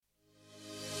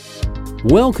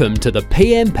Welcome to the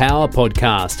PM Power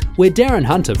Podcast, where Darren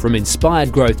Hunter from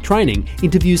Inspired Growth Training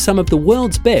interviews some of the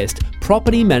world's best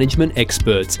property management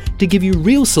experts to give you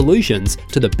real solutions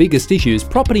to the biggest issues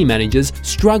property managers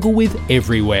struggle with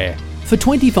everywhere. For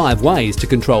 25 ways to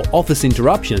control office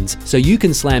interruptions so you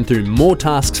can slam through more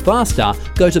tasks faster,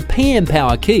 go to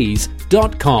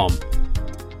pmpowerkeys.com.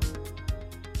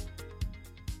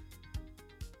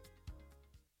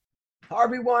 Hi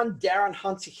everyone, Darren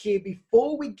Hunter here.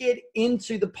 Before we get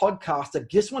into the podcast, I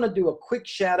just want to do a quick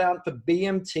shout out for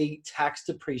BMT tax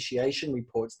depreciation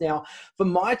reports. Now, for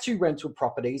my two rental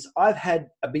properties, I've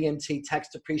had a BMT tax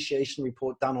depreciation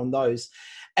report done on those.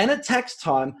 And at tax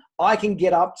time, I can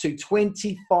get up to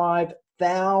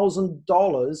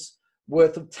 $25,000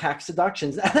 worth of tax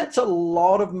deductions. That's a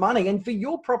lot of money. And for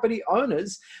your property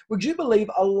owners, would you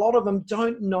believe a lot of them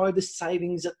don't know the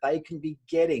savings that they can be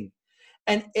getting?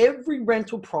 And every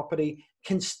rental property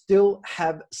can still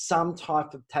have some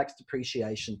type of tax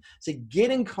depreciation. So get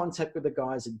in contact with the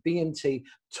guys at BMT,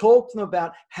 talk to them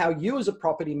about how you as a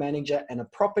property manager and a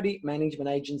property management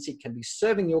agency can be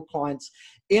serving your clients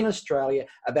in Australia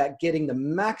about getting the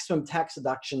maximum tax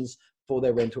deductions for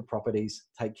their rental properties.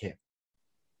 Take care.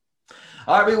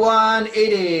 Hi everyone, it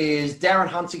is Darren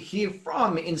Hunter here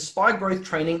from Inspired Growth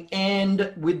Training,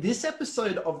 and with this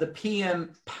episode of the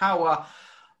PM Power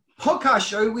podcast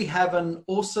show, we have an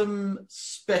awesome,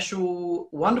 special,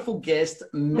 wonderful guest,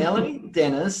 Melanie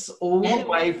Dennis, all the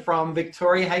way from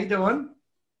Victoria. How you doing?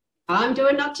 I'm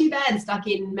doing not too bad. Stuck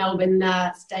in Melbourne,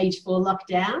 stage 4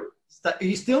 lockdown. Are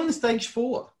you still in stage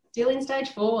 4? Still in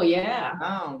stage 4, yeah.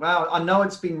 Oh, wow. I know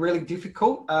it's been really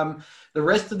difficult. The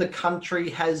rest of the country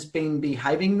has been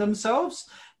behaving themselves,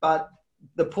 but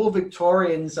the poor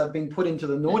Victorians have been put into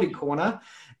the naughty corner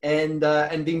and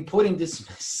being put into some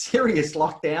serious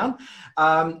lockdown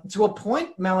to a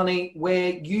point, Melanie,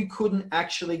 where you couldn't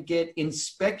actually get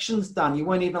inspections done. You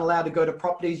weren't even allowed to go to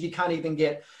properties. You can't even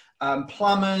get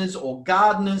plumbers or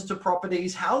gardeners to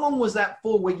properties. How long was that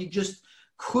for, where you just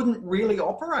couldn't really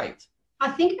operate? I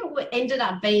think it ended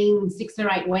up being 6 or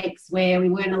 8 weeks where we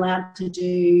weren't allowed to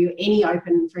do any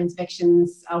open for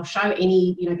inspections. I'll show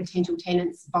any, potential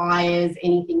tenants, buyers,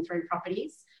 anything through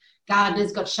properties.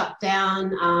 Gardeners got shut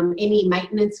down. Any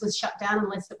maintenance was shut down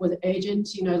unless it was urgent,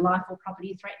 life or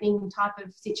property threatening type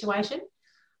of situation.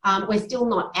 We're still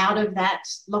not out of that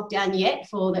lockdown yet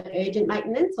for the urgent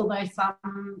maintenance, although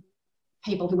some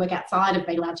people who work outside have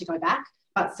been allowed to go back,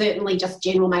 but certainly just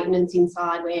general maintenance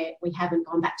inside where we haven't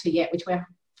gone back to yet, which we're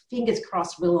fingers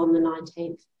crossed will on the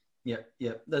 19th. Yeah,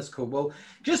 that's cool. Well,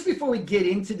 just before we get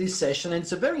into this session, and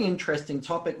it's a very interesting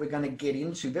topic we're going to get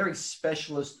into, very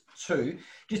specialist too.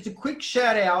 Just a quick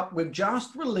shout out. We've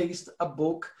just released a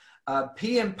book,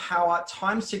 PM Power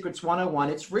Time Secrets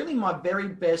 101. It's really my very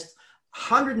best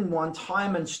 101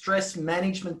 time and stress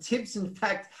management tips. In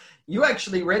fact, you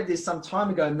actually read this some time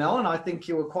ago, Mel, and I think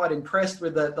you were quite impressed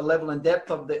with the level and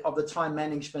depth of the time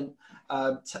management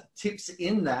tips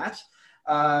in that.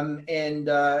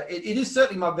 It is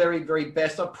certainly my very, very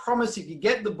best. I promise if you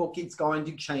get the book, it's going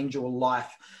to change your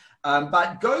life.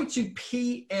 But go to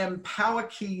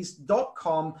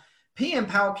pmpowerkeys.com,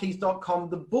 pmpowerkeys.com.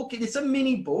 The book, it's a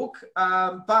mini book,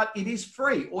 but it is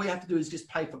free. All you have to do is just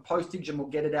pay for postage and we'll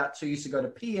get it out to you. So go to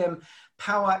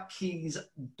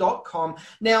pmpowerkeys.com.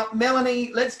 Now,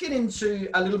 Melanie, let's get into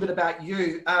a little bit about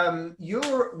you.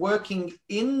 You're working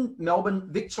in Melbourne,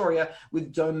 Victoria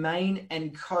with Domain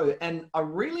 & Co. And I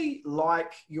really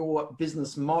like your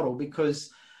business model because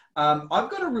I've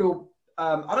got a real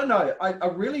I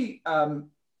really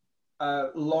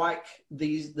like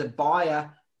the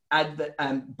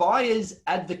buyer's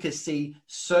advocacy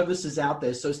services out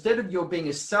there. So instead of you being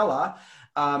a seller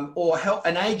or help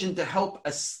an agent to help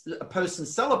a person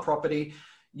sell a property,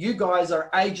 you guys are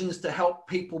agents to help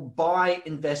people buy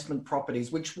investment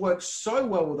properties, which works so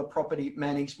well with a property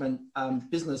management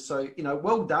business. So,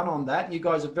 well done on that. You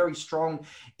guys are very strong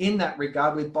in that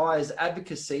regard with buyer's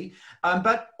advocacy.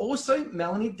 But also,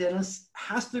 Melanie Dennis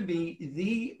has to be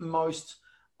the most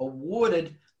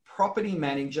awarded property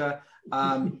manager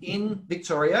in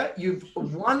Victoria. You've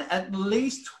won at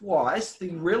least twice the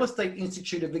Real Estate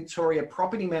Institute of Victoria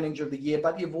Property Manager of the Year,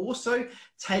 but you've also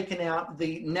taken out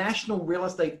the National Real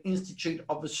Estate Institute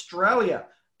of Australia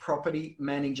Property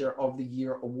Manager of the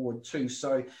Year award too.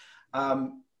 So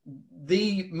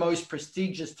the most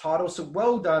prestigious title. So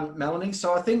well done, Melanie.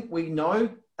 So I think we know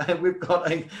we've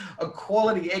got a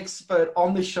quality expert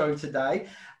on the show today.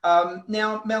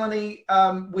 Now, Melanie,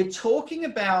 we're talking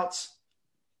about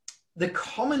the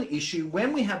common issue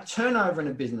when we have turnover in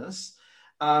a business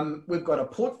We've got a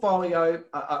portfolio,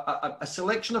 a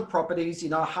selection of properties,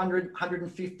 100,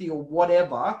 150 or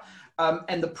whatever.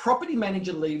 And the property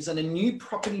manager leaves and a new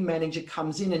property manager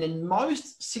comes in. And in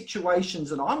most situations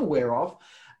that I'm aware of,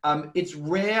 it's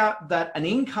rare that an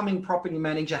incoming property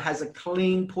manager has a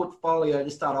clean portfolio to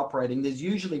start operating. There's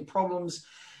usually problems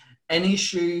and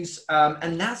issues,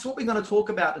 and that's what we're going to talk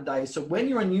about today. So when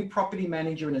you're a new property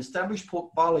manager in an established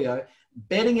portfolio,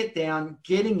 bedding it down,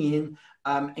 getting in,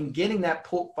 and getting that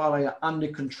portfolio under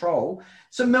control.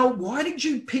 So Mel, why did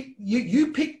you pick,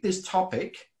 you picked this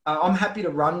topic? I'm happy to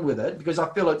run with it because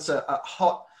I feel it's a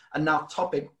hot enough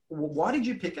topic. Why did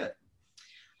you pick it?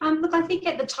 Look, I think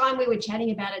at the time we were chatting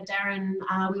about it, Darren,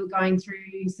 we were going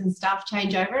through some staff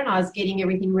changeover and I was getting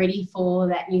everything ready for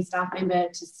that new staff member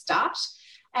to start.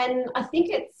 And I think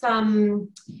it's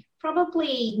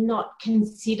probably not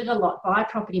considered a lot by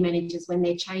property managers when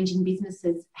they're changing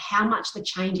businesses, how much the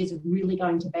change is really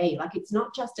going to be. Like, it's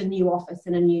not just a new office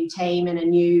and a new team and a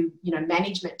new,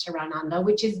 management to run under,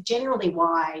 which is generally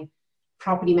why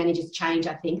property managers change.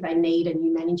 I think they need a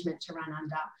new management to run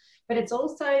under. But it's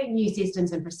also new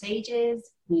systems and procedures,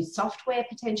 new software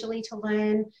potentially to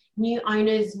learn, new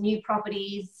owners, new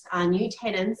properties, new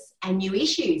tenants, and new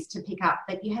issues to pick up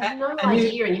that you have no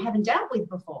idea and you haven't dealt with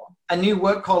before. And new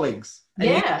work colleagues,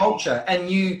 and new culture, and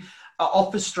new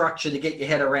office structure to get your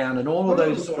head around, and all of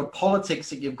those sort of politics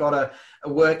that you've got to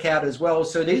work out as well.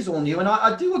 So it is all new. And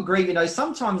I do agree,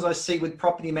 sometimes I see with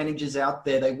property managers out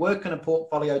there, they work in a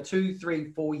portfolio 2,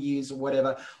 3, 4 years or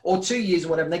whatever, or 2 years or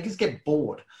whatever, and they just get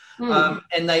bored.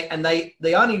 And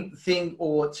the only thing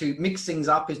or to mix things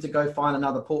up is to go find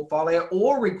another portfolio,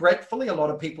 or regretfully, a lot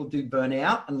of people do burn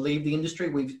out and leave the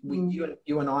industry.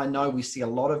 You and I know we see a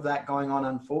lot of that going on,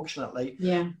 unfortunately.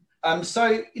 Yeah.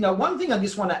 So, one thing I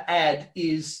just want to add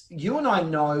is you and I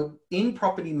know in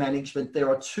property management, there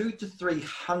are 200 to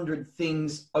 300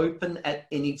 things open at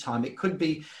any time. It could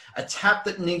be a tap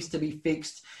that needs to be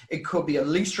fixed. It could be a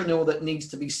lease renewal that needs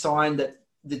to be signed that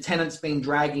the tenant's been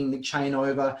dragging the chain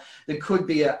over. There could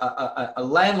be a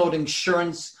landlord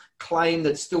insurance claim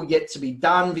that's still yet to be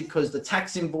done because the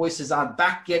tax invoices aren't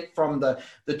back yet from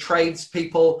the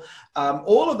tradespeople.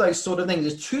 All of those sort of things.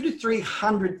 There's 200 to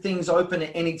 300 things open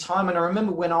at any time. And I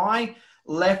remember when I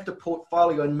left a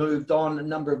portfolio and moved on a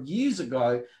number of years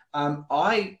ago,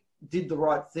 I did the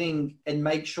right thing and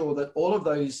made sure that all of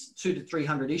those 200 to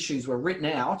 300 issues were written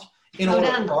out in order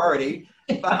of priority.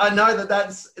 But I know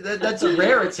that's a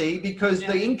rarity because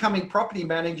the incoming property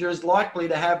manager is likely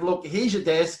to have, look, here's your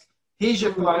desk, here's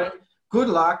your phone, good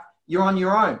luck, you're on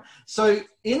your own. So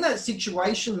in that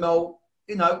situation, Mel,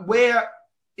 where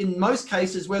in most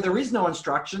cases where there is no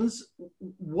instructions,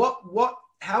 what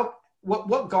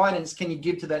guidance can you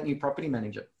give to that new property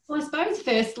manager? Well, I suppose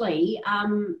firstly,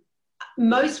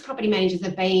 most property managers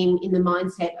have been in the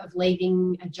mindset of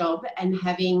leaving a job and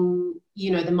having,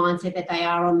 the mindset that they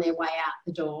are on their way out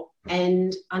the door.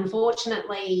 And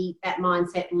unfortunately, that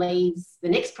mindset leaves the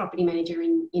next property manager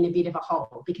in a bit of a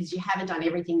hole because you haven't done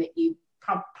everything that you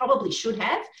probably should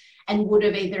have and would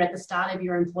have either at the start of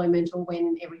your employment or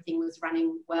when everything was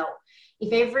running well.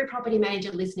 If every property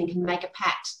manager listening can make a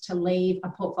pact to leave a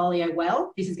portfolio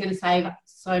well, this is going to save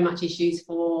so much issues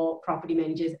for property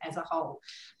managers as a whole.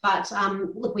 But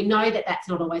look, we know that that's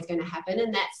not always going to happen,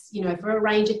 and that's, for a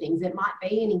range of things. It might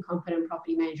be an incompetent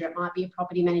property manager. It might be a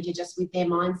property manager just with their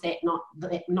mindset not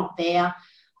there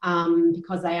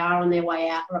because they are on their way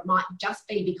out, or it might just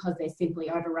be because they're simply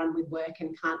overrun with work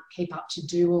and can't keep up to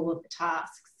do all of the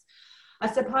tasks.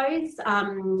 I suppose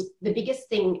the biggest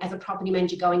thing as a property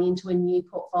manager going into a new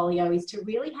portfolio is to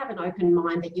really have an open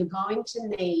mind that you're going to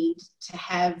need to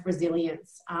have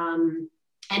resilience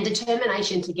and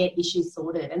determination to get issues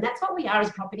sorted. And that's what we are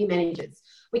as property managers.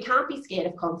 We can't be scared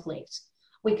of conflict.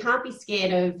 We can't be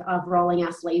scared of rolling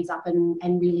our sleeves up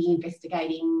and really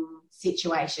investigating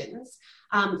situations.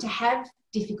 To have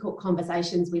difficult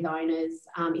conversations with owners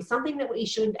is something that we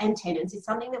should, and tenants, is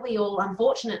something that we all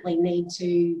unfortunately need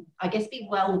to, I guess, be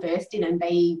well versed in and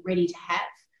be ready to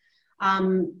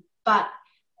have. But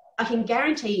I can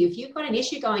guarantee you, if you've got an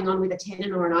issue going on with a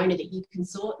tenant or an owner that you can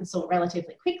sort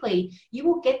relatively quickly, you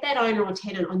will get that owner or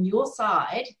tenant on your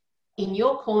side, in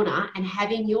your corner, and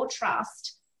having your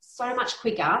trust so much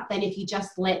quicker than if you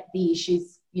just let the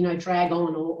issues, drag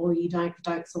on or you don't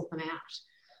sort them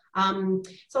out.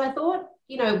 So I thought,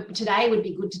 today would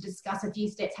be good to discuss a few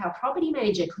steps how a property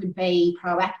manager could be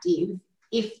proactive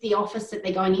if the office that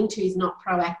they're going into is not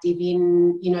proactive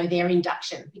in, their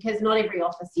induction, because not every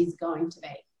office is going to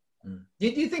be. Do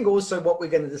you think also what we're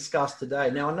going to discuss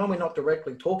today, now I know we're not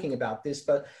directly talking about this,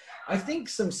 but I think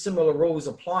some similar rules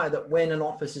apply that when an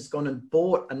office has gone and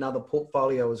bought another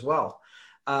portfolio as well.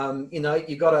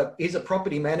 here's a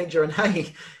property manager and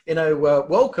hey,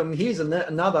 welcome, here's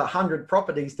another 100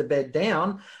 properties to bed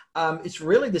down. It's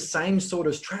really the same sort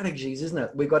of strategies, isn't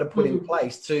it? We've got to put in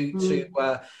place to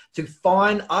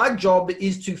find. Our job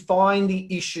is to find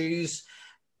the issues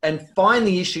and find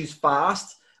the issues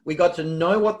fast. We got to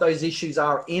know what those issues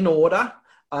are in order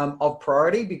of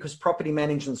priority, because property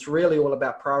management's really all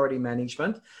about priority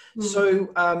management. So,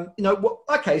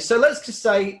 okay, so let's just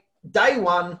say day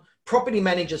one, property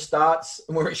manager starts,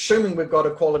 and we're assuming we've got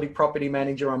a quality property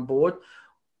manager on board.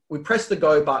 We press the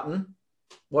go button.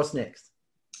 What's next?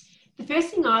 The first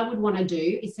thing I would want to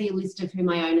do is see a list of who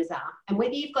my owners are, and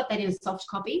whether you've got that in a soft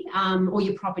copy or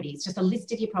your properties, just a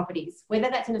list of your properties, whether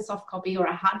that's in a soft copy or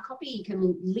a hard copy, you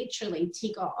can literally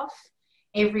tick off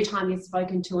every time you've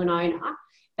spoken to an owner.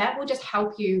 That will just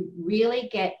help you really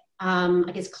get,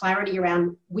 clarity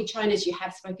around which owners you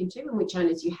have spoken to and which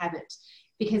owners you haven't.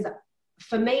 Because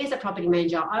for me as a property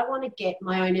manager, I want to get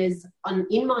my owners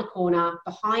in my corner,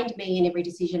 behind me in every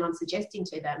decision I'm suggesting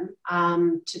to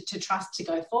them to trust to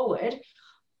go forward.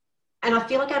 And I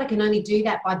feel like I can only do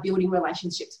that by building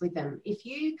relationships with them. If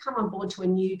you come on board to a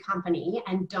new company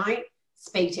and don't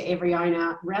speak to every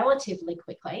owner relatively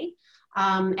quickly,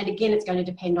 and again, it's going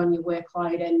to depend on your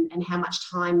workload and how much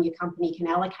time your company can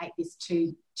allocate this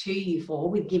to you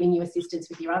for, with giving you assistance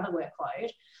with your other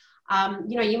workload.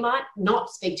 You might not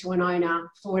speak to an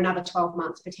owner for another 12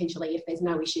 months, potentially, if there's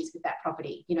no issues with that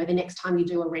property, the next time you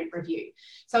do a rent review.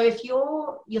 So if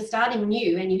you're starting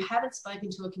new and you haven't spoken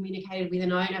to or communicated with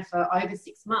an owner for over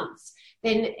 6 months,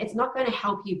 then it's not going to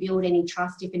help you build any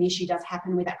trust if an issue does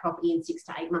happen with that property in 6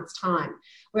 to 8 months' time.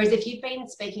 Whereas if you've been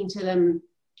speaking to them,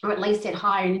 or at least said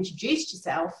hi and introduced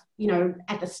yourself,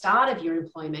 at the start of your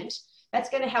employment, that's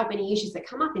going to help any issues that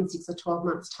come up in 6 or 12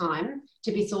 months' time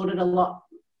to be sorted a lot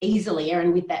easily,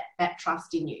 and with that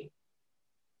trust in you.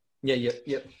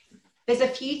 Yep. There's a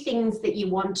few things that you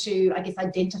want to,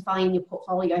 identify in your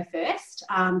portfolio first,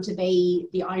 to be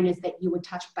the owners that you would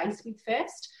touch base with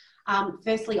first.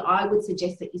 Firstly, I would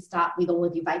suggest that you start with all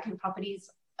of your vacant properties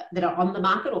that are on the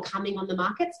market or coming on the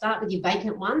market. Start with your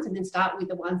vacant ones, and then start with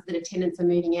the ones that tenants are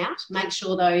moving out. Make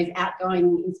sure those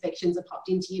outgoing inspections are popped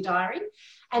into your diary.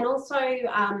 And also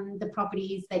the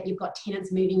properties that you've got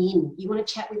tenants moving in. You want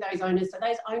to chat with those owners so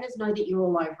those owners know that you're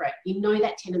all over it. You know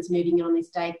that tenant's moving in on this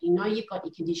date. You know you've got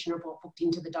your condition report booked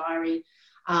into the diary.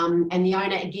 And the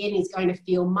owner, again, is going to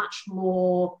feel much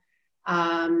more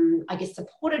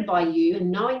supported by you,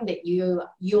 and knowing that you're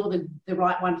the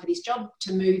right one for this job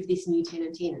to move this new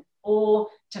tenant in, or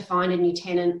to find a new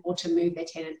tenant, or to move their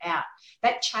tenant out.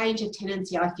 That change of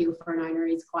tenancy, I feel, for an owner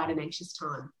is quite an anxious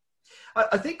time.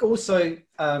 I think also,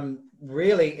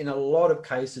 really, in a lot of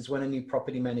cases, when a new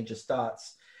property manager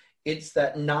starts, it's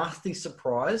that nasty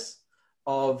surprise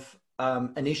of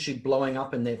an issue blowing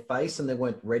up in their face and they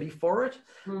weren't ready for it.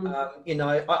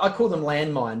 I call them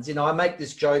landmines. I make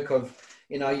this joke of,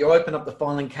 you open up the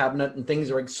filing cabinet and things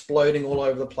are exploding all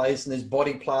over the place, and there's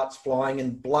body parts flying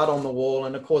and blood on the wall.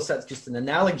 And of course, that's just an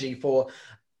analogy for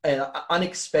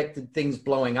unexpected things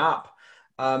blowing up.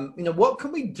 What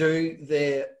can we do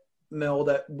there, Mel,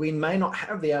 that we may not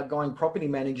have the outgoing property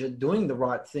manager doing the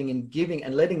right thing and giving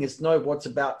and letting us know what's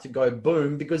about to go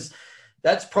boom? Because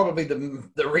that's probably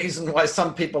the reason why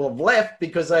some people have left,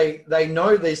 because they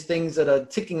know there's things that are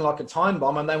ticking like a time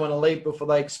bomb and they want to leave before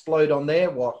they explode on their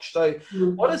watch. So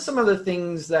what are some of the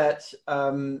things that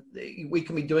we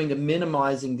can be doing to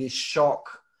minimizing this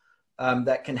shock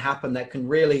that can happen, that can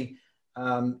really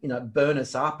burn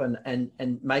us up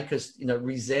and make us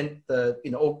resent the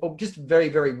or just very,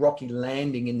 very rocky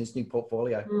landing in this new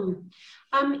portfolio?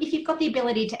 If you've got the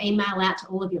ability to email out to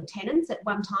all of your tenants at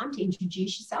one time to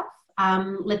introduce yourself,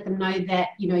 let them know that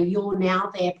you're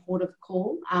now their port of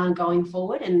call going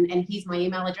forward, and here's my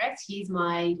email address, here's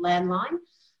my landline,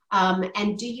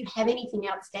 and do you have anything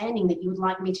outstanding that you would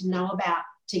like me to know about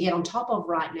to get on top of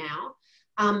right now?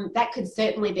 That could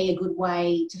certainly be a good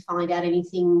way to find out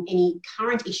any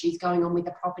current issues going on with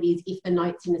the properties if the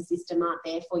notes in the system aren't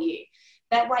there for you.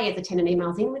 That way, as a tenant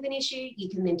emails in with an issue, you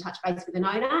can then touch base with an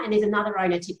owner, and there's another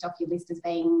owner ticked off your list as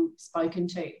being spoken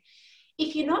to.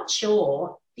 If you're not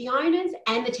sure, the owners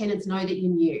and the tenants know that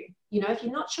you're new. If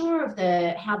you're not sure of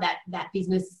how that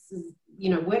business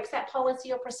works, that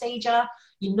policy or procedure,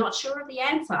 you're not sure of the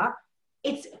answer,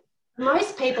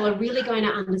 most people are really going to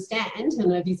understand, and I don't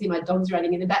know if you see my dogs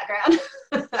running in the background,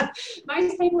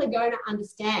 most people are going to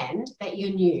understand that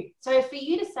you're new. So for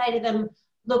you to say to them,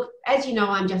 look, as you know,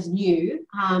 I'm just new,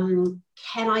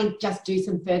 can I just do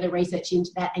some further research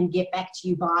into that and get back to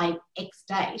you by X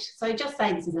date? So just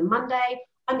say this is a Monday,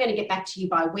 I'm going to get back to you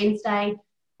by Wednesday.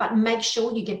 but make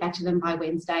sure you get back to them by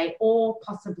Wednesday or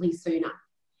possibly sooner.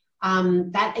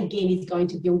 That again is going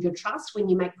to build your trust when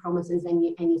you make promises and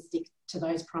you stick to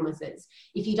those promises.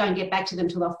 If you don't get back to them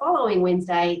till the following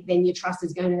Wednesday, then your trust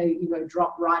is going to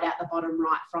drop right out the bottom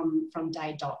right from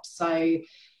day dot. So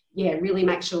yeah, really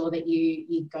make sure that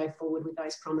you go forward with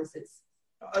those promises.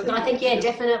 But I think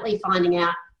definitely finding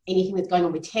out anything that's going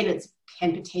on with tenants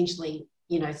can potentially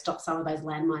stop some of those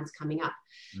landmines coming up.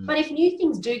 But if new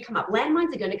things do come up,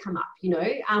 landmines are going to come up,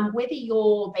 whether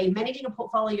you're been managing a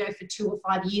portfolio for 2 or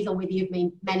 5 years or whether you've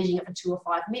been managing it for 2 or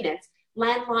 5 minutes,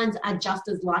 landmines are just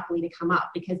as likely to come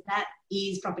up because that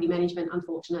is property management,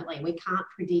 unfortunately. We can't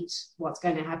predict what's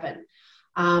going to happen.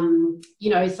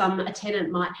 A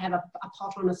tenant might have a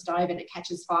pot on a stove and it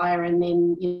catches fire and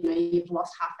then, you've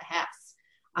lost half the house.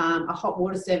 A hot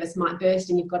water service might burst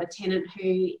and you've got a tenant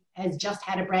who has just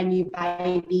had a brand new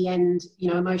baby and,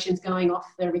 emotions going off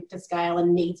the Richter scale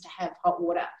and needs to have hot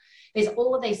water. There's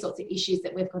all of these sorts of issues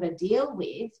that we've got to deal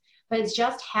with, but it's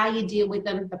just how you deal with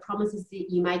them, the promises that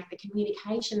you make, the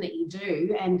communication that you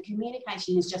do. And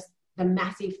communication is just the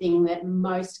massive thing that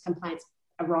most complaints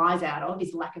arise out of,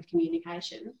 is lack of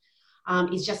communication,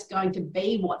 is just going to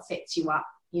be what sets you up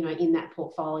in that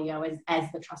portfolio as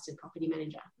the trusted property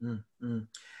manager.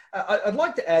 I'd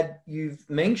like to add, you've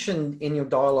mentioned in your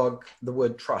dialogue the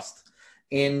word trust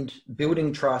and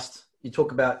building trust. You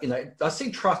talk about, I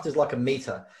see trust as like a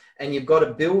meter and you've got to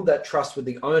build that trust with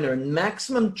the owner, and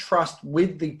maximum trust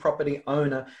with the property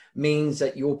owner means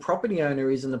that your property owner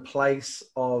is in a place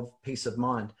of peace of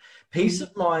mind. Peace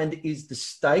of mind is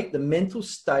the mental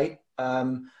state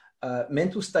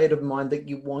of mind that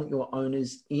you want your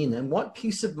owners in. And what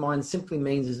peace of mind simply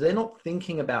means is they're not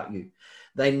thinking about you.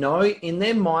 They know in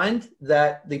their mind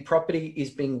that the property is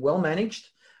being well managed,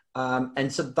 and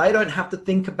so they don't have to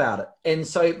think about it. And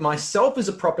so myself as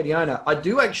a property owner, I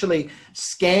do actually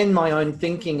scan my own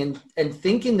thinking and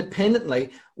think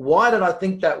independently. Why did I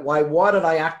think that way? Why did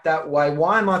I act that way?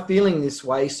 Why am I feeling this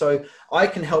way? So I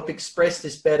can help express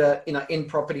this better in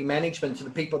property management to the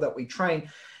people that we train.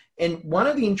 And one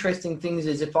of the interesting things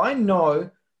is if I know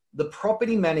the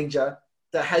property manager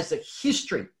that has a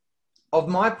history of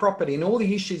my property and all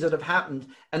the issues that have happened,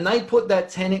 and they put that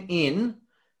tenant in,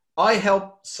 I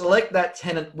help select that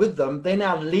tenant with them. They're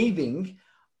now leaving.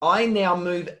 I now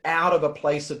move out of a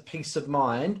place of peace of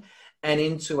mind and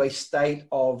into a state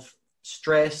of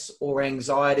stress or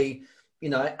anxiety,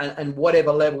 and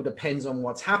whatever level depends on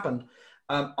what's happened.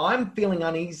 I'm feeling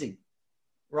uneasy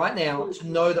right now to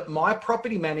know that my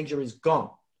property manager is gone.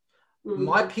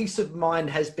 My peace of mind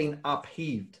has been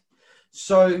upheaved.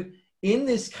 So in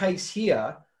this case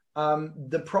here,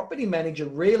 the property manager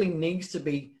really needs to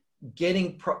be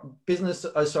getting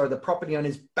the property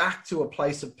owners back to a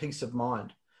place of peace of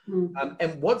mind.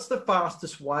 And what's the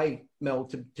fastest way, Mel,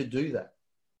 to do that?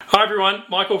 Hi everyone,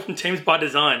 Michael from Teams by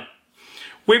Design.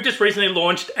 We've just recently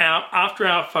launched our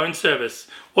after-hour phone service.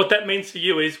 What that means for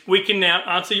you is we can now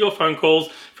answer your phone calls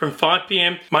from 5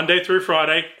 p.m. Monday through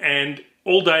Friday and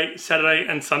all day Saturday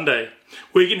and Sunday.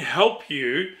 We can help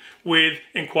you with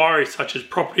inquiries such as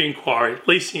property inquiry,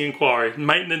 leasing inquiry,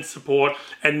 maintenance support,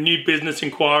 and new business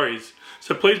inquiries.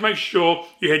 So please make sure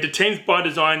you head to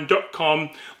teamsbydesign.com,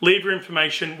 leave your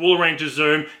information, we'll arrange a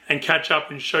Zoom and catch up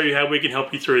and show you how we can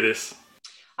help you through this.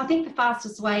 I think the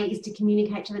fastest way is to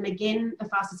communicate to them. Again, the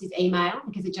fastest is email,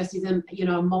 because it just is a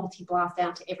multi-blast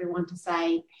out to everyone to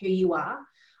say who you are.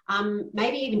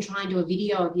 Maybe even try and do a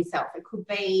video of yourself. It could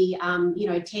be,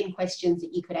 10 questions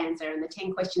that you could answer. And the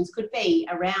 10 questions could be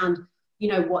around,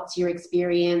 what's your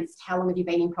experience? How long have you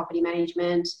been in property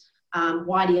management?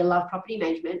 Why do you love property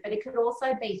management? But it could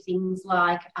also be things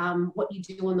like what you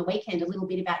do on the weekend, a little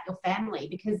bit about your family,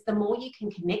 because the more you can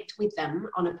connect with them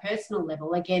on a personal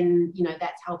level, again,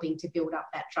 that's helping to build up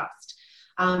that trust.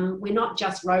 We're not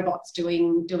just robots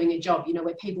doing a job,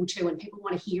 we're people too, and people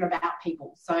want to hear about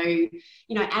people. So,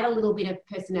 add a little bit of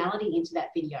personality into that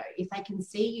video. If they can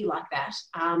see you like that,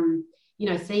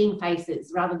 seeing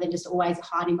faces rather than just always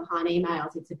hiding behind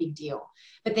emails, it's a big deal.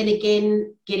 But then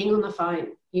again, getting on the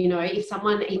phone, if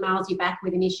someone emails you back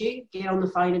with an issue, get on the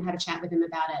phone and have a chat with them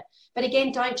about it. But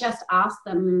again, don't just ask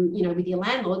them, with your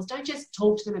landlords, don't just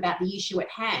talk to them about the issue at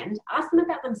hand, ask them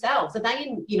about themselves. Are they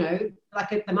in,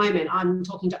 like at the moment, I'm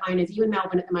talking to owners, you in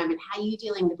Melbourne at the moment, how are you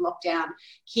dealing with lockdown,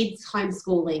 kids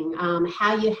homeschooling,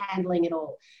 how are you handling it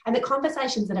all? And the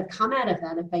conversations that have come out of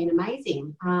that have been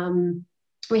amazing.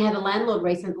 We had a landlord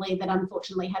recently that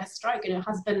unfortunately had a stroke, and her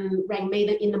husband rang me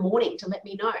in the morning to let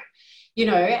me know,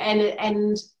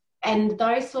 and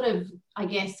those sort of, I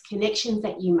guess, connections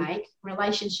that you make,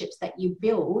 relationships that you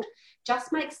build,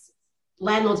 just makes,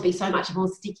 landlords be so much more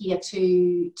stickier to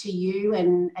you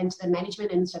and to the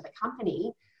management and to the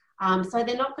company. So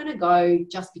they're not going to go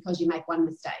just because you make one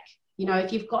mistake. You know,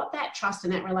 if you've got that trust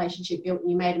and that relationship built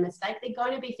and you made a mistake, they're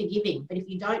going to be forgiving. But if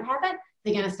you don't have it,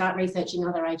 they're going to start researching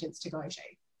other agents to go to.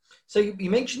 So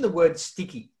you mentioned the word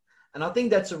sticky, and I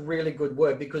think that's a really good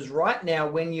word, because right now,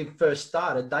 when you first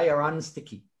started, they are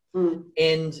unsticky.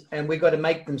 And we've got to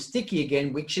make them sticky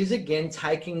again, which is, again,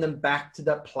 taking them back to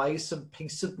that place of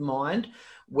peace of mind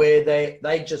where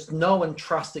they just know and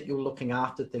trust that you're looking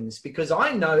after things. Because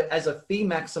I know, as a fee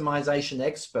maximization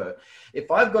expert,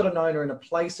 if I've got an owner in a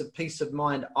place of peace of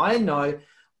mind, I know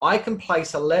I can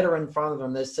place a letter in front of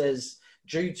them that says,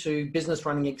 due to business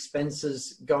running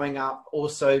expenses going up,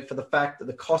 also for the fact that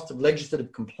the cost of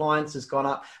legislative compliance has gone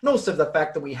up, and also the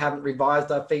fact that we haven't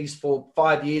revised our fees for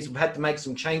 5 years, we've had to make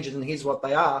some changes, and here's what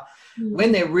they are.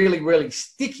 When they're really, really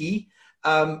sticky,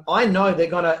 I know they're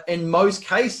going to, in most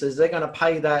cases, they're going to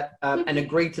pay that and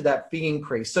agree to that fee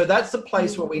increase. So that's the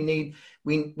place where we need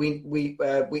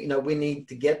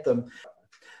to get them.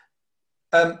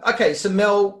 Okay, so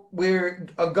Mel, we're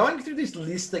going through this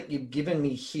list that you've given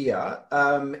me here,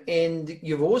 and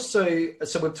you've also,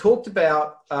 so we've talked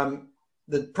about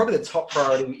probably the top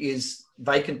priority is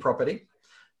vacant property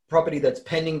that's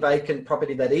pending vacant,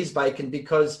 property that is vacant,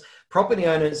 because property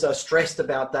owners are stressed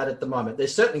about that at the moment. They're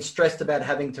certainly stressed about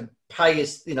having to pay,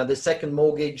 the second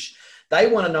mortgage. They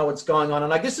want to know what's going on.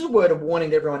 And I guess it's a word of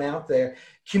warning to everyone out there.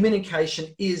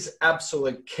 Communication is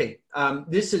absolute key.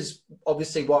 This is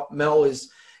obviously what Mel is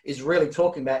really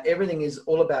talking about. Everything is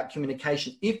all about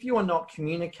communication. If you are not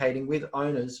communicating with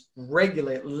owners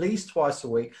regularly, at least twice a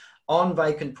week, on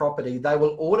vacant property, they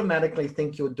will automatically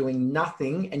think you're doing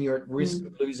nothing and you're at risk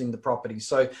of losing the property.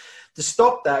 So to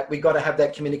stop that, we've got to have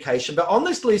that communication. But on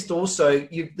this list also,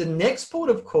 the next port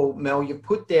of call, Mel, you've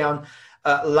put down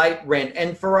late rent.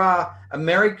 And for our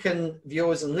American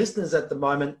viewers and listeners at the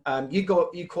moment, you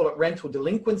call it rental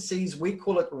delinquencies. We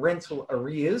call it rental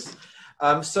arrears.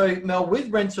 So Mel, with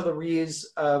rental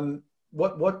arrears,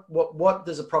 what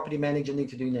does a property manager need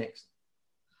to do next?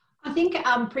 I think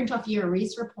print off your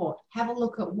arrears report. Have a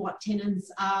look at what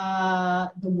tenants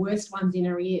are the worst ones in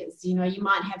arrears. You know, you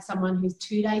might have someone who's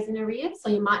 2 days in arrears, or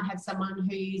you might have someone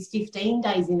who's 15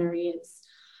 days in arrears.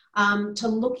 To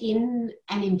look in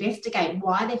and investigate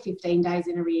why they're 15 days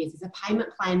in arrears. Is a payment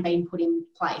plan being put in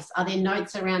place? Are there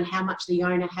notes around how much the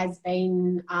owner has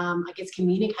been,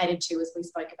 communicated to, as we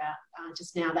spoke about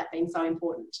just now, that being so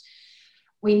important?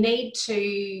 We need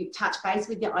to touch base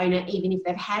with the owner, even if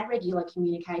they've had regular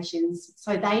communications,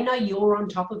 so they know you're on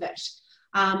top of it.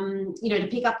 To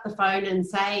pick up the phone and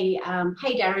say,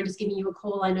 hey, Darren, just giving you a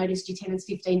call. I noticed your tenant's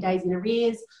 15 days in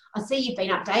arrears. I see you've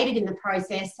been updated in the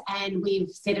process and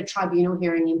we've set a tribunal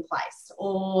hearing in place.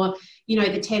 Or,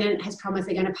 the tenant has promised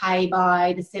they're going to pay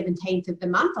by the 17th of the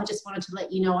month. I just wanted to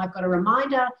let you know I've got a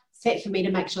reminder set for me to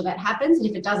make sure that happens. And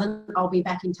if it doesn't, I'll be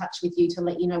back in touch with you to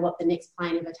let you know what the next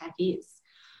plan of attack is.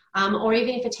 Or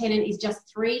even if a tenant is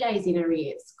just 3 days in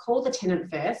arrears, call the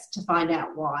tenant first to find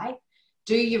out why.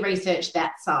 Do your research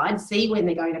that side, see when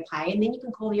they're going to pay, and then you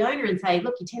can call the owner and say,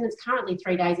 look, your tenant's currently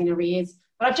 3 days in arrears,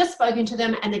 but I've just spoken to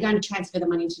them and they're going to transfer the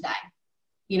money today.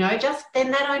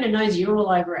 Then that owner knows you're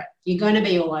all over it. You're going to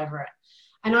be all over it.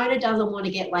 An owner doesn't want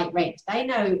to get late rent. They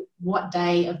know what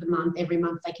day of the month, every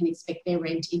month, they can expect their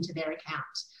rent into their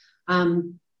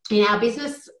account. In our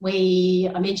business,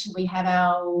 I mentioned we have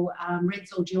our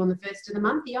rents all due on the 1st of the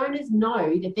month. The owners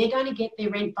know that they're going to get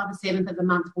their rent by the 7th of the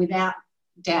month without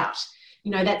doubt.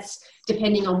 That's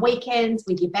depending on weekends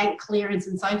with your bank clearance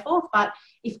and so forth. But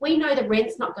if we know the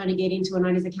rent's not going to get into an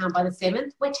owner's account by the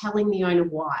 7th, we're telling the owner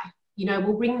why.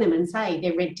 We'll ring them and say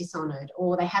their rent dishonoured,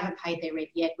 or they haven't paid their rent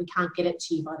yet. We can't get it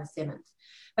to you by the 7th.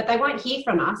 But they won't hear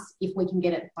from us if we can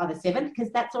get it by the 7th,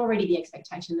 because that's already the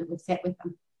expectation that we've set with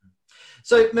them.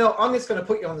 So Mel, I'm just going to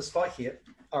put you on the spot here.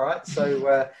 All right.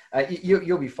 So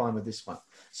you'll be fine with this one.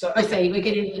 So okay,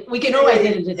 we can always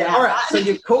edit it out. All right. So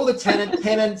you call the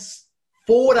tenants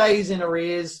 4 days in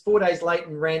arrears, 4 days late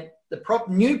in rent. The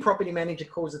new property manager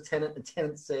calls the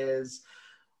tenant says,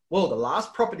 well, the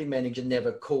last property manager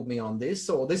never called me on this,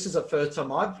 or this is the first time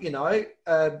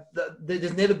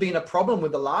there's never been a problem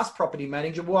with the last property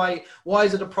manager. Why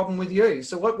is it a problem with you?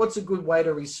 So what's a good way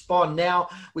to respond? Now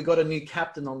we got a new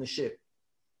captain on the ship.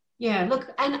 Yeah, look,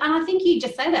 and I think you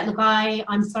just say that. Look,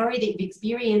 I'm sorry that you've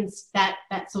experienced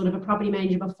that sort of a property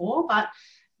manager before,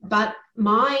 but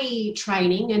my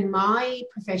training and my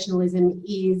professionalism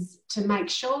is to make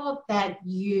sure that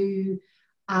you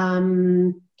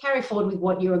carry forward with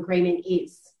what your agreement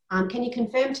is. Can you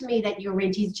confirm to me that your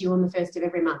rent is due on the 1st of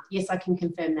every month? Yes, I can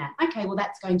confirm that. Okay, well,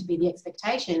 that's going to be the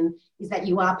expectation, is that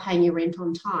you are paying your rent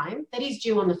on time. That is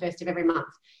due on the 1st of every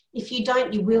month. If you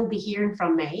don't, you will be hearing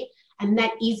from me, and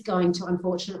that is going to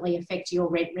unfortunately affect your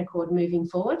rent record moving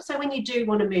forward. So when you do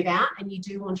want to move out and you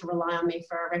do want to rely on me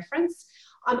for a reference,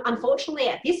 I'm unfortunately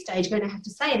at this stage going to have to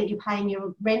say that you're paying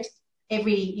your rent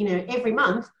every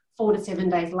month 4 to 7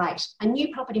 days late. A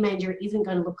new property manager isn't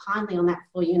going to look kindly on that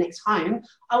for your next home.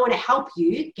 I want to help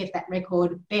you get that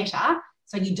record better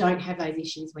so you don't have those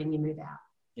issues when you move out.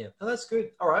 Yeah, oh, that's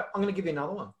good. All right, I'm going to give you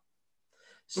another one.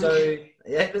 So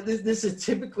yeah, this is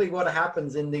typically what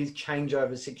happens in these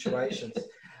changeover situations.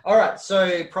 All right,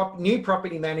 so new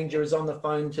property manager is on the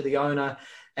phone to the owner,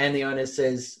 and the owner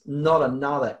says, "Not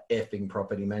another effing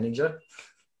property manager."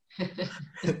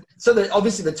 So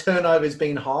obviously the turnover has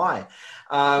been high.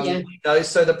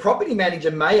 So the property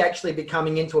manager may actually be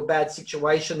coming into a bad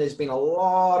situation. There's been a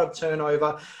lot of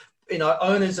turnover.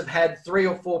 Owners have had 3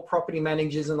 or 4 property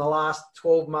managers in the last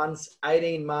 12 months,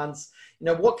 18 months.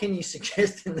 What can you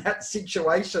suggest in that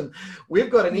situation? We've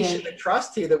got an issue of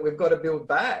trust here that we've got to build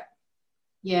back.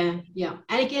 Yeah.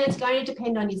 And again, it's going to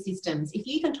depend on your systems. If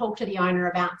you can talk to the owner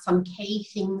about some key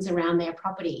things around their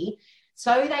property,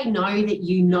 so they know that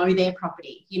you know their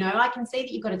property. I can see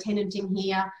that you've got a tenant in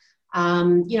here.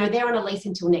 They're on a lease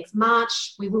until next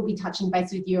March. We will be touching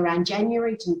base with you around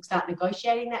January to start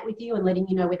negotiating that with you and letting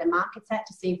you know where the market's at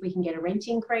to see if we can get a rent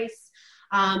increase.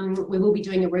 We will be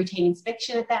doing a routine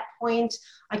inspection at that point.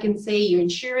 I can see your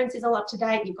insurance is all up to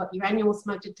date. You've got your annual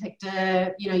smoke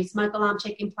detector, your smoke alarm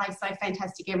check in place. So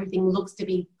fantastic. Everything looks to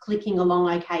be clicking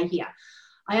along okay here.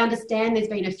 I understand there's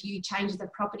been a few changes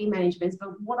of property management,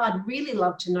 but what I'd really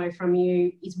love to know from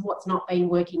you is what's not been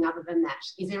working other than that.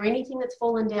 Is there anything that's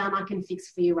fallen down I can fix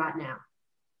for you right now?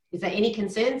 Is there any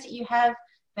concerns that you have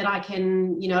that I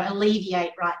can,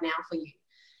 alleviate right now for you?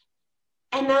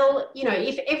 And they'll,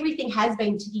 if everything has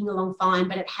been ticking along fine,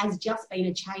 but it has just been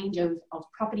a change of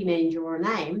property manager or a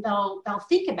name, they'll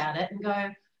think about it and go,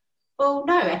 well,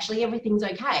 no, actually everything's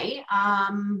okay,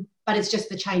 but it's just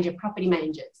the change of property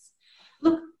managers.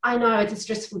 Look, I know it's a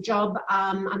stressful job.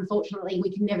 Unfortunately,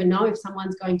 we can never know if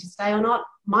someone's going to stay or not.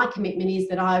 My commitment is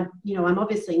that I'm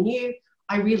obviously new.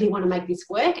 I really want to make this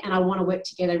work and I want to work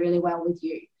together really well with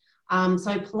you.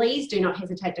 So please do not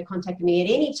hesitate to contact me at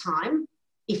any time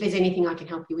if there's anything I can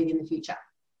help you with in the future.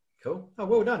 Cool. Oh,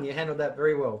 well done. You handled that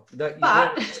very well. But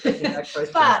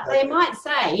they might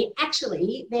say,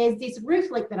 actually, there's this roof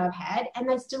leak that I've had and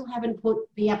they still haven't put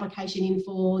the application in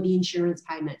for the insurance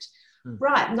payment.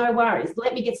 Right, no worries.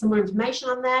 Let me get some more information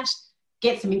on that,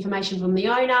 get some information from the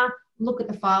owner, look at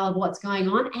the file of what's going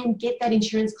on and get that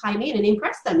insurance claim in and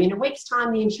impress them. In a week's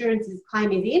time, the insurance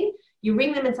claim is in. You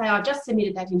ring them and say, I've just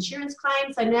submitted that insurance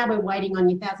claim, so now we're waiting on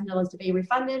your $1,000 to be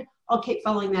refunded. I'll keep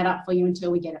following that up for you until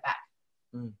we get it back.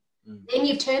 Then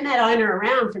you've turned that owner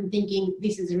around from thinking,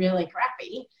 this is really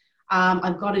crappy,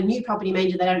 I've got a new property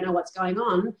manager, they don't know what's going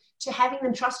on, to having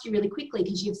them trust you really quickly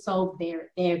because you've solved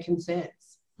their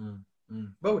concerns.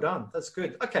 Well done. That's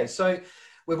good. Okay, so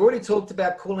we've already talked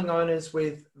about calling owners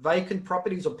with vacant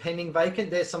properties or pending vacant.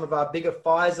 There's some of our bigger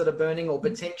fires that are burning or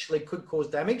potentially could cause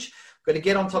damage. Got to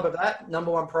get on top of that.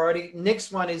 Number one priority.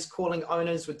 Next one is calling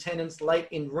owners with tenants late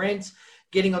in rent.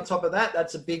 Getting on top of that,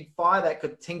 that's a big fire that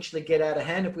could potentially get out of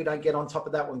hand if we don't get on top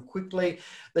of that one quickly.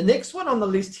 The next one on the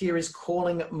list here is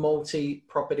calling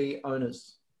multi-property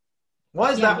owners.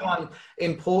 Why is that one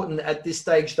important at this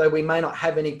stage, though we may not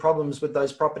have any problems with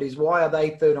those properties? Why are they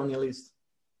third on your list?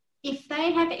 If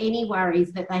they have any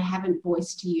worries that they haven't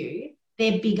voiced to you,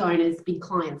 they're big owners, big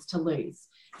clients to lose.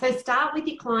 So start with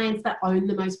your clients that own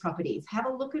the most properties. Have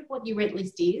a look at what your rent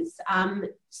list is.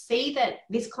 See that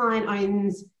this client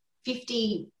owns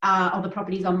 50 of the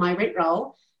properties on my rent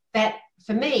roll. That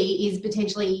for me is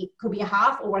potentially could be a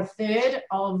half or a third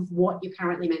of what you're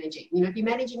currently managing. If you're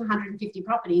managing 150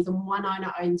 properties and one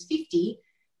owner owns 50,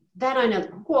 that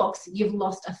owner walks, you've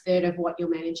lost a third of what you're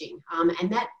managing. And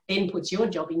that then puts your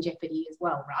job in jeopardy as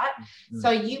well, right?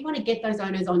 So you want to get those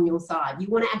owners on your side. You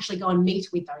want to actually go and meet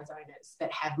with those owners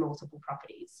that have multiple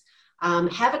properties.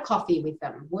 Have a coffee with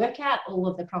them, work out all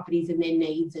of the properties and their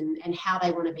needs and how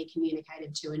they want to be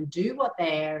communicated to and do what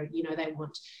they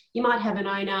want. You might have an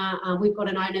owner, we've got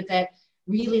an owner that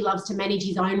really loves to manage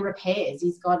his own repairs.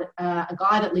 He's got a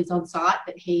guy that lives on site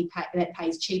that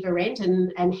pays cheaper rent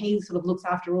and he sort of looks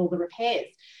after all the repairs.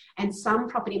 And some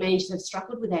property managers have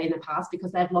struggled with that in the past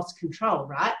because they've lost control,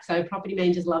 right? So property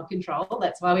managers love control.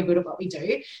 That's why we're good at what we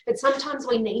do. But sometimes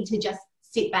we need to just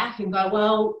sit back and go,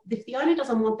 well, if the owner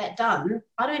doesn't want that done,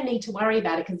 I don't need to worry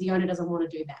about it because the owner doesn't want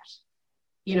to do that.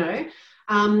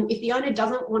 If the owner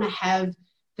doesn't want to have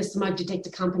the smoke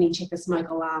detector company check the smoke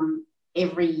alarm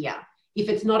every year. If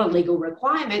it's not a legal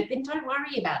requirement, then don't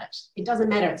worry about it. It doesn't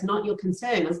matter. It's not your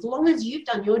concern. As long as you've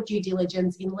done your due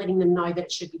diligence in letting them know that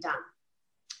it should be done.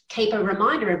 Keep a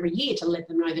reminder every year to let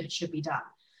them know that it should be done.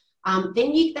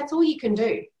 That's all you can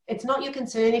do. It's not your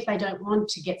concern if they don't want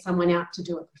to get someone out to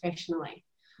do it professionally.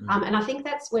 And I think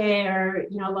that's where,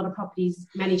 you know, a lot of properties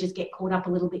managers get caught up a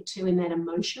little bit too in that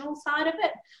emotional side of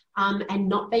it, and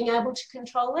not being able to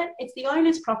control it. It's the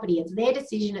owner's property. It's their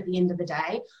decision at the end of the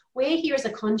day. We're here as a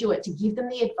conduit to give them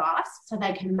the advice so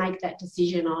they can make that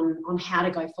decision on how to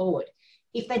go forward.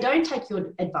 If they don't take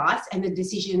your advice and the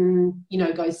decision, you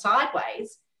know, goes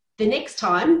sideways, the next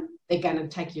time they're going to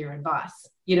take your advice,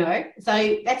 you know.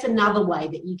 So that's another way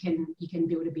that you can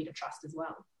build a bit of trust as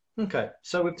well. Okay,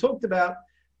 so we've talked about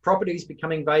properties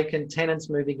becoming vacant, tenants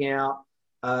moving out,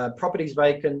 properties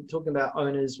vacant, talking about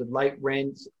owners with late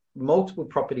rent, multiple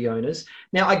property owners.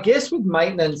 Now, I guess with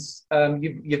maintenance,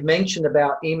 you've mentioned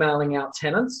about emailing out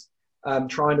tenants,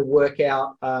 trying to work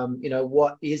out, you know,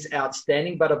 what is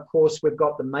outstanding. But of course, we've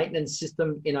got the maintenance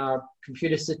system in our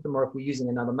computer system, or if we're using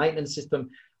another maintenance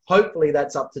system, hopefully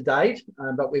that's up to date.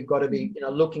 But we've got to be, you know,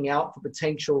 looking out for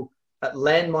potential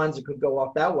landmines that could go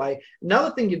off that way.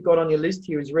 Another thing you've got on your list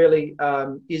here is really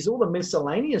is all the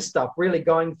miscellaneous stuff, really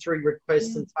going through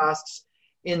requests and tasks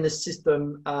in the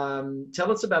system.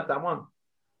 Tell us about that one.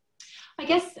 I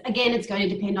guess, again, it's going to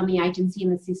depend on the agency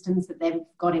and the systems that they've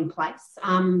got in place.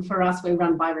 For us, we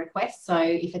run by request. So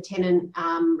if a tenant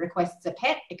requests a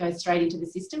pet, it goes straight into the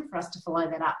system for us to follow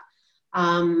that up.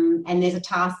 And there's a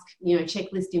task, you know,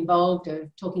 checklist involved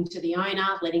of talking to the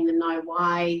owner, letting them know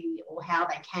why or how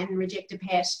they can reject a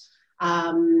pet,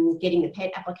 getting the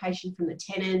pet application from the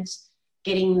tenant,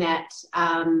 getting that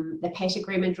the pet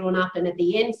agreement drawn up, and at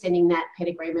the end sending that pet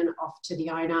agreement off to the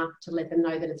owner to let them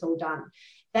know that it's all done.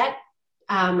 That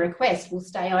request will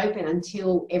stay open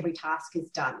until every task is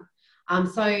done.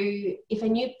 So if a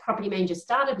new property manager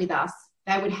started with us,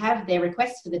 they would have their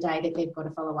request for the day that they've got to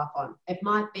follow up on. It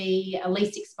might be a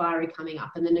lease expiry coming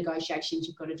up and the negotiations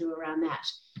you've got to do around that.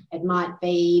 It might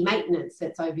be maintenance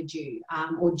that's overdue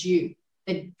or due.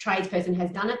 The tradesperson has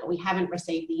done it, but we haven't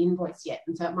received the invoice yet.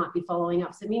 And so it might be following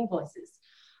up some invoices.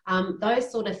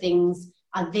 Those sort of things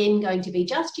are then going to be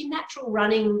just your natural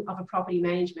running of a property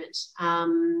management,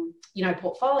 you know,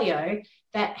 portfolio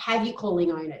that have you calling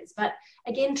owners. But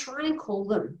again, try and call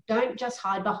them. Don't just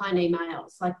hide behind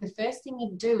emails. Like, the first thing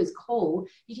you do is call.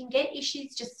 You can get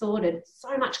issues just sorted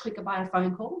so much quicker by a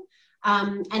phone call.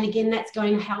 And again, that's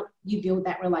going to help you build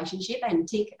that relationship and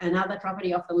tick another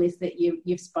property off the list that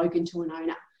you've spoken to an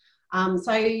owner.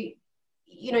 So,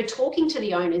 you know, talking to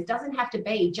the owners doesn't have to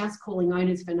be just calling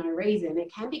owners for no reason.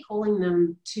 It can be calling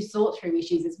them to sort through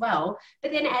issues as well,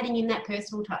 but then adding in that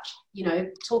personal touch, you know,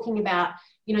 talking about,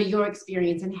 you know, your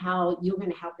experience and how you're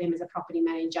going to help them as a property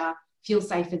manager feel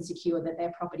safe and secure that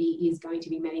their property is going to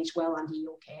be managed well under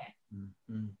your care.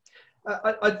 Mm-hmm.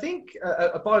 I think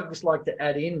if I'd just like to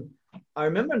add in, I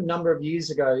remember a number of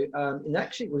years ago, and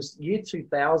actually it was year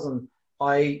 2000,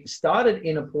 I started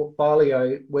in a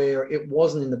portfolio where it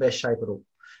wasn't in the best shape at all.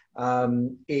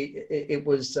 It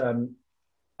was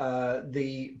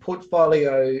the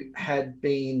portfolio had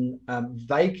been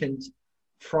vacant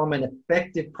from an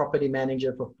effective property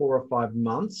manager for 4 or 5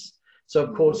 months. So,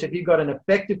 of course, if you've got an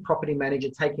effective property manager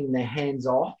taking their hands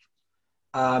off,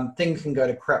 things can go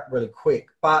to crap really quick.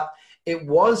 But it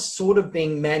was sort of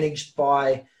being managed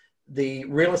by the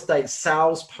real estate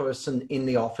salesperson in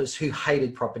the office who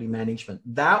hated property management.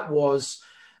 That was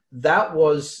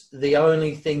the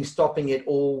only thing stopping it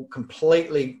all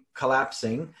completely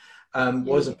collapsing,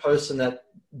 was a person that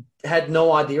had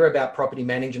no idea about property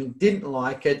management, didn't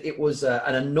like it. It was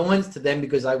an annoyance to them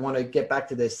because they want to get back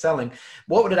to their selling.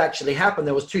 What would actually happen?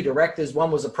 There was 2 directors.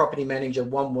 One was a property manager.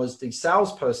 One was the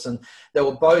salesperson. They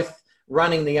were both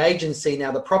running the agency.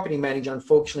 Now, the property manager,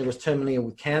 unfortunately, was terminally ill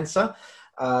with cancer.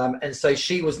 And so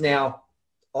she was now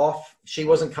off. She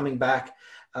wasn't coming back.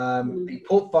 The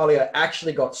portfolio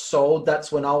actually got sold.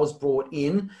 That's when I was brought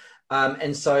in.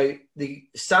 And so the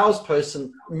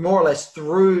salesperson more or less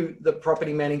threw the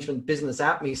property management business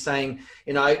at me saying,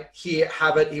 you know, here,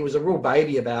 have it. He was a real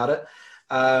baby about it,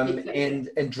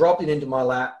 and dropped it into my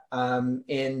lap.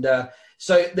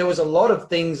 So there was a lot of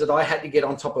things that I had to get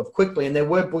on top of quickly, and there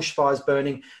were bushfires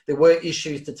burning. There were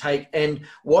issues to take. And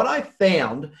what I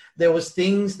found, there was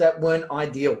things that weren't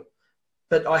ideal,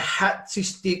 but I had to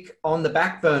stick on the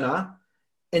back burner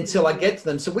until I get to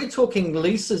them. So we're talking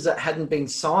leases that hadn't been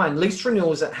signed, lease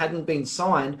renewals that hadn't been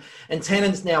signed, and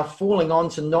tenants now falling on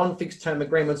to non-fixed term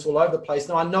agreements all over the place.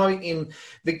 Now, I know in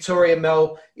Victoria,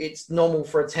 Mel, it's normal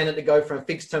for a tenant to go from a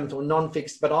fixed term to a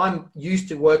non-fixed, but I'm used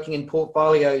to working in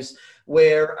portfolios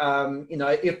where, you know,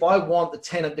 if I want the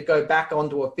tenant to go back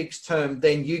onto a fixed term,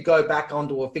 then you go back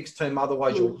onto a fixed term,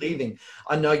 otherwise you're leaving.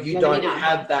 I know you don't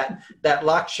have that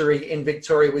luxury in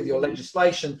Victoria with your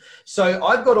legislation. So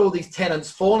I've got all these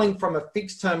tenants falling from a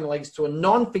fixed term lease to a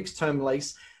non-fixed term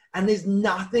lease, and there's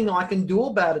nothing I can do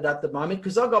about it at the moment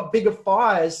because I've got bigger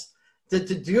fires to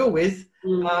deal with.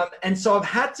 And so I've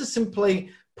had to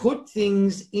simply put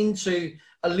things into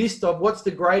a list of what's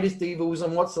the greatest evils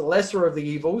and what's the lesser of the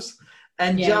evils.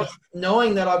 And just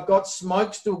knowing that I've got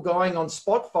smoke still going on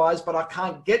spot fires, but I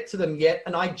can't get to them yet.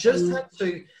 And I just had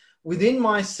to, within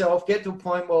myself, get to a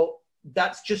point, well,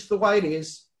 that's just the way it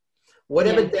is.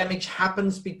 Whatever damage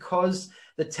happens because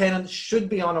the tenant should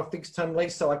be on a fixed term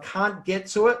lease, so I can't get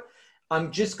to it,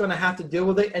 I'm just going to have to deal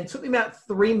with it. And it took me about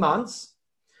 3 months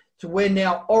to where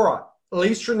now, all right,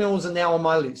 lease renewals are now on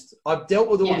my list. I've dealt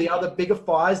with all the other bigger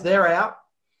fires. They're out.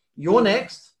 You're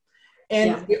next.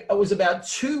 And it was about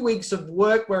 2 weeks of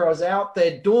work where I was out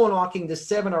there door knocking to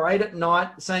 7 or 8 at night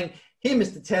saying, here,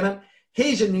 Mr. Tenant,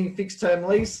 here's your new fixed term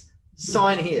lease,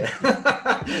 sign here.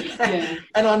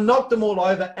 And I knocked them all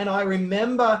over. And I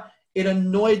remember it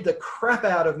annoyed the crap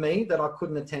out of me that I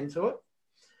couldn't attend to it.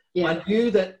 I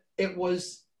knew that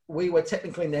we were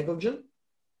technically negligent,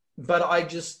 but I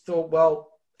just thought,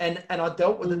 well, and I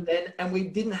dealt with it then, and we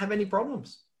didn't have any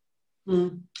problems.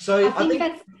 So I think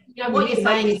that's, you know, what you're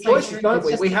saying is choices, don't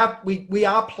we? We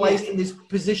are placed in this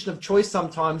position of choice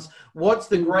sometimes. What's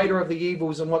the greater of the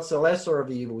evils and what's the lesser of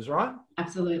the evils, right?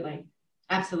 Absolutely.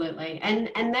 And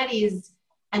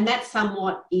that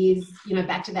somewhat is, you know,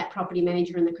 back to that property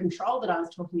manager and the control that I was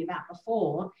talking about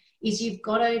before, is you've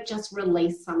got to just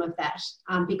release some of that,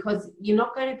 because you're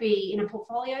not going to be in a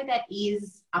portfolio that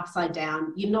is upside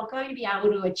down. You're not going to be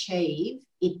able to achieve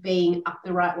it being up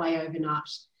the right way overnight.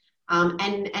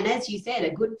 And as you said,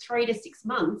 a good 3 to 6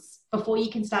 months before you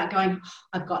can start going, oh,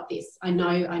 I've got this. I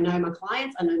know my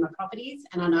clients, I know my properties,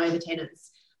 and I know the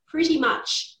tenants pretty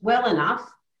much well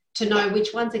enough to know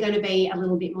which ones are going to be a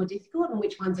little bit more difficult and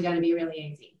which ones are going to be really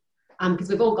easy. Because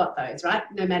we've all got those, right?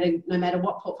 No matter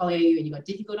what portfolio you're in, you've got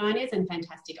difficult owners and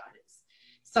fantastic owners.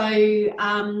 So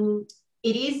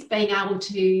it is being able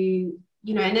to,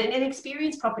 you know, and an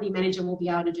experienced property manager will be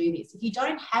able to do this. If you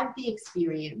don't have the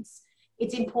experience,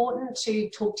 it's important to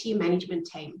talk to your management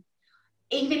team.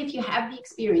 Even if you have the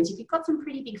experience, if you've got some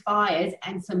pretty big fires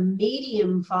and some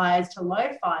medium fires to low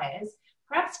fires,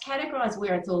 perhaps categorise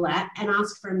where it's all at and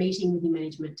ask for a meeting with your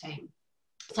management team.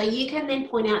 So you can then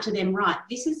point out to them, right,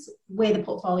 this is where the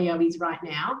portfolio is right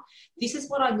now. This is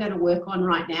what I'm going to work on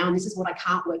right now, and this is what I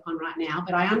can't work on right now.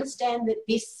 But I understand that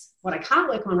what I can't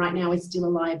work on right now is still a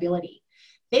liability.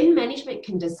 Then management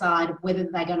can decide whether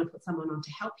they're going to put someone on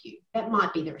to help you. That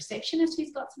might be the receptionist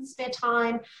who's got some spare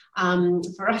time.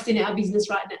 For us in our business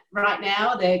right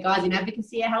now, the guys in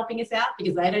advocacy are helping us out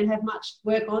because they don't have much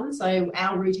work on. So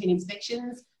our routine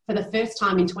inspections, for the first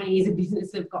time in 20 years of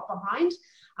business, have got behind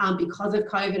because of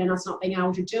COVID and us not being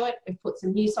able to do it. We've put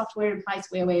some new software in place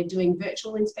where we're doing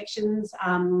virtual inspections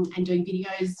and doing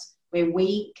videos where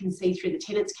we can see through the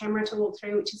tenant's camera to walk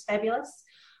through, which is fabulous.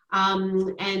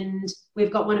 And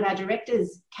we've got one of our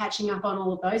directors catching up on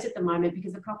all of those at the moment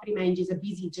because the property managers are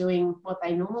busy doing what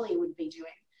they normally would be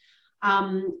doing.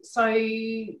 So,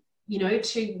 you know,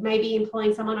 to maybe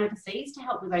employing someone overseas to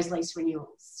help with those lease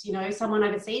renewals. You know, someone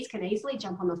overseas can easily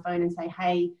jump on the phone and say,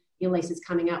 hey, your lease is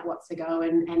coming up, what's the go,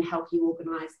 and help you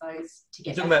organise those to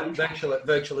get. You're talking about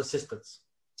virtual assistants.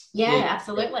 Yeah,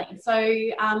 absolutely. So,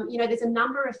 you know, there's a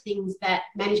number of things that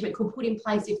management could put in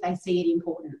place if they see it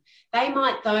important. They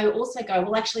might, though, also go,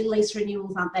 well, actually, lease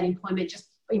renewals aren't that important.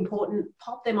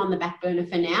 Pop them on the back burner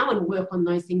for now and work on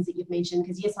those things that you've mentioned,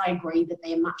 because, yes, I agree that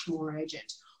they're much more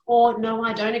urgent. Or, no,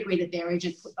 I don't agree that they're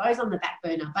urgent. Put those on the back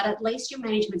burner. But at least your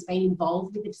management's been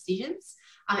involved with the decisions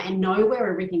and know where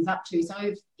everything's up to.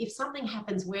 So if something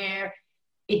happens where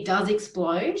it does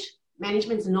explode,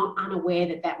 management's not unaware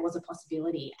that that was a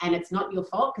possibility, and it's not your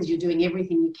fault because you're doing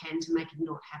everything you can to make it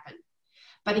not happen.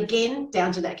 But again,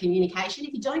 down to that communication.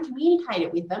 If you don't communicate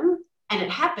it with them and it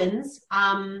happens,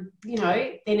 you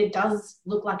know, then it does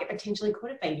look like it potentially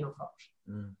could have been your fault.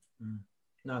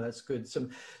 No, that's good. Some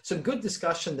good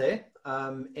discussion there,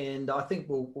 and I think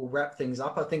we'll wrap things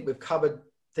up. I think we've covered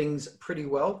things pretty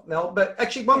well, Mel. But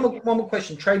actually, one more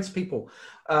question: tradespeople,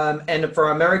 and for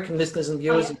our American listeners and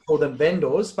viewers, we call them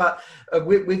vendors. But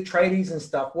with tradies and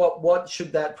stuff, what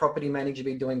should that property manager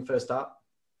be doing first up?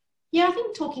 Yeah, I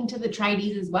think talking to the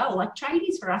tradies as well. Like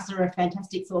tradies for us are a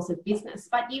fantastic source of business,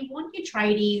 but you want your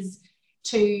tradies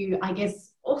to, I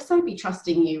guess, also be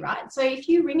trusting you, right? So if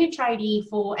you ring a tradie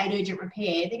for an urgent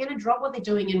repair, they're going to drop what they're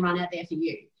doing and run out there for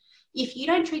you. If you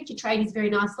don't treat your tradies very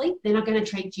nicely, they're not going to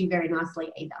treat you very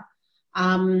nicely either.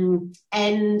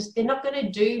 And they're not going to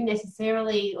do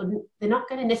necessarily, or they're not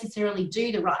going to necessarily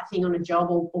do the right thing on a job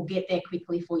or get there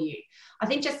quickly for you. I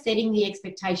think just setting the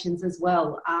expectations as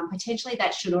well. Potentially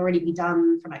that should already be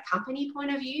done from a company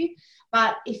point of view.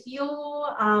 But if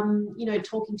you're,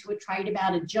 talking to a trade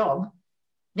about a job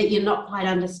that you're not quite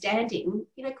understanding,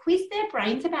 quiz their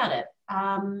brains about it.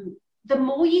 The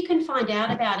more you can find out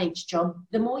about each job,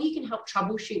 the more you can help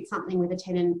troubleshoot something with a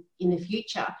tenant in the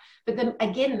future. But then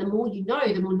again, the more you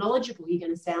know, the more knowledgeable you're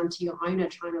going to sound to your owner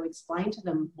trying to explain to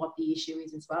them what the issue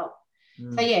is as well.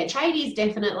 So yeah, tradies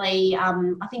definitely,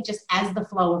 I think just as the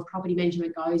flow of property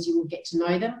management goes, you will get to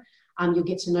know them. You'll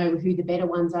get to know who the better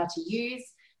ones are to use.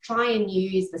 Try and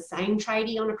use the same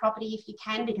tradie on a property if you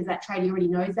can, because that tradie already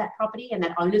knows that property and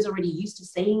that owner's already used to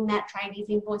seeing that tradie's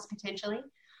invoice potentially.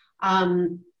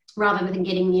 Rather than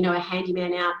getting, a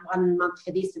handyman out 1 month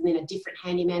for this and then a different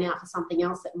handyman out for something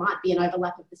else that might be an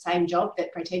overlap of the same job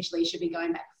that potentially you should be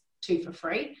going back to for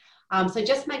free. So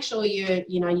just make sure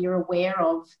you're aware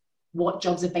of what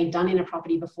jobs have been done in a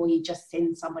property before you just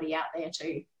send somebody out there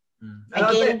to.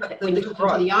 Again, when you're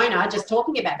talking to the owner, just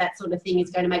talking about that sort of thing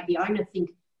is going to make the owner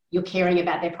think you're caring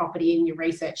about their property and you're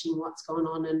researching what's going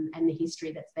on and the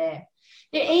history that's there.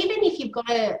 Now, even if you've got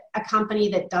a company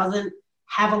that doesn't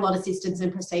have a lot of systems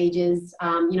and procedures,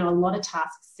 a lot of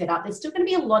tasks set up, there's still going to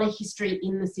be a lot of history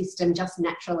in the system just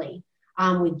naturally,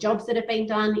 with jobs that have been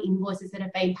done, invoices that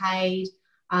have been paid,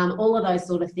 all of those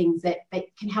sort of things that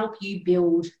can help you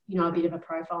build, a bit of a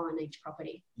profile on each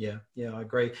property. Yeah, I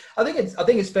agree. I think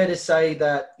it's fair to say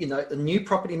that, a new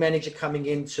property manager coming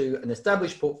into an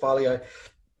established portfolio,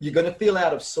 you're going to feel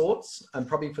out of sorts, and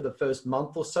probably for the first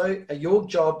month or so. Your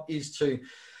job is to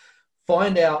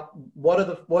find out what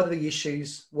are the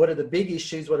issues, what are the big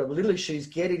issues, what are the little issues,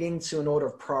 get it into an order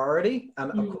of priority.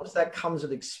 Of course, that comes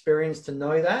with experience to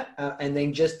know that. And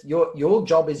then just your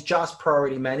job is just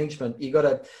priority management. You got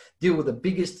to deal with the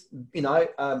biggest,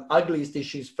 ugliest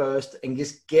issues first and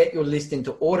just get your list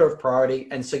into order of priority.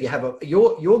 And so you have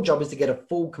your job is to get a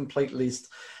full, complete list.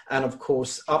 And of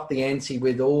course, up the ante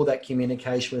with all that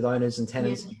communication with owners and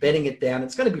tenants, bedding it down.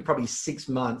 It's going to be probably 6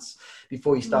 months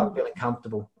before you start feeling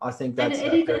comfortable. I think that's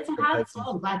it's a hard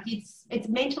slog. Like it's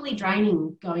mentally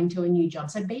draining going to a new job.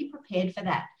 So be prepared for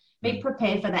that. Be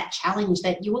prepared for that challenge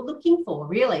that you were looking for.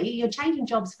 Really, you're changing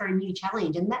jobs for a new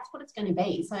challenge, and that's what it's going to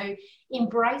be. So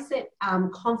embrace it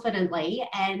confidently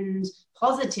and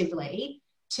positively.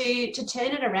 To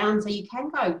turn it around so you can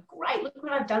go, great, look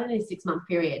what I've done in this 6 month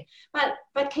period. But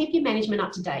keep your management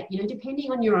up to date,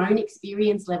 depending on your own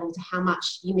experience level to how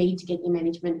much you need to get your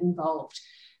management involved.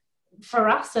 For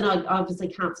us, and I obviously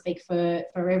can't speak for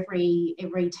every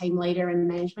team leader and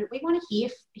management, we want to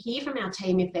hear from our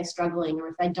team if they're struggling or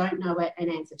if they don't know an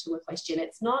answer to a question.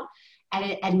 It's not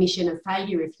an admission of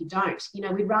failure if you don't.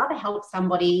 We'd rather help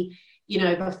somebody,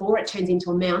 before it turns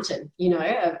into a mountain,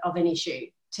 of an issue.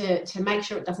 To make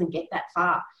sure it doesn't get that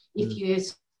far. If you're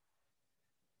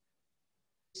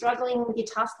struggling with your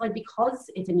task load because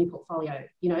it's a new portfolio,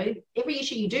 every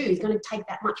issue you do is going to take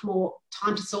that much more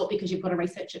time to sort because you've got to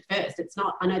research it first. It's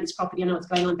not, I know this property, I know what's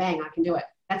going on, bang, I can do it.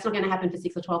 That's not going to happen for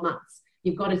 6 or 12 months.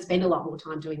 You've got to spend a lot more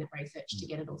time doing that research to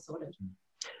get it all sorted.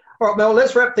 All right, Mel,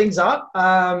 let's wrap things up.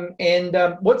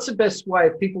 What's the best way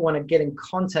if people want to get in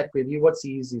contact with you? What's the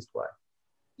easiest way?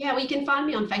 Yeah, well, you can find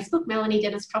me on Facebook, Melanie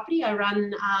Dennis Property. I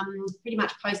run pretty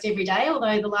much post every day,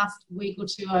 although the last week or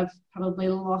two I've probably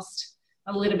lost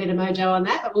a little bit of mojo on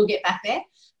that, but we'll get back there.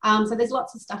 So there's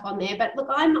lots of stuff on there. But look,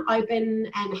 I'm open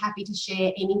and happy to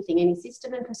share anything, any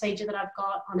system and procedure that I've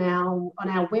got on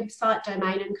our website,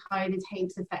 Domain and Co. There's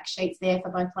heaps of fact sheets there for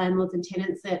both landlords and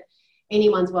tenants that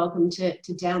anyone's welcome to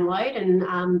download.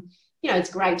 And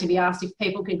it's great to be asked if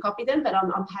people can copy them, but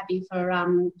I'm happy for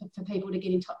people to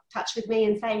get in touch with me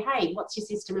and say, hey, what's your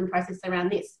system and process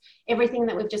around this? Everything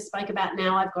that we've just spoke about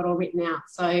now, I've got all written out.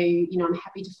 So, I'm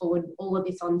happy to forward all of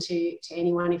this on to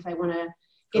anyone if they want to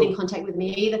get in contact with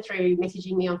me, either through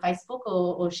messaging me on Facebook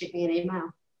or shoot me an email.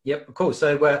 Yep, of course.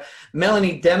 So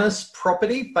Melanie Dennis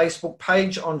Property, Facebook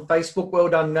page on Facebook. Well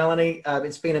done, Melanie.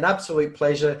 It's been an absolute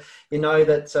pleasure. You know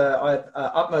that I have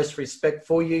utmost respect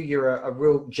for you. You're a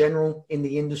real general in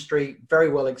the industry, very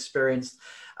well experienced.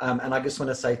 And I just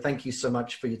want to say thank you so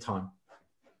much for your time.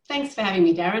 Thanks for having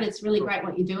me, Darren. It's really great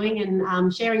what you're doing,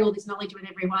 and sharing all this knowledge with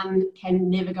everyone can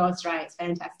never go astray. It's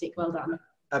fantastic. Well done.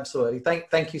 Absolutely.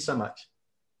 Thank you so much.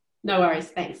 No worries.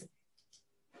 Thanks.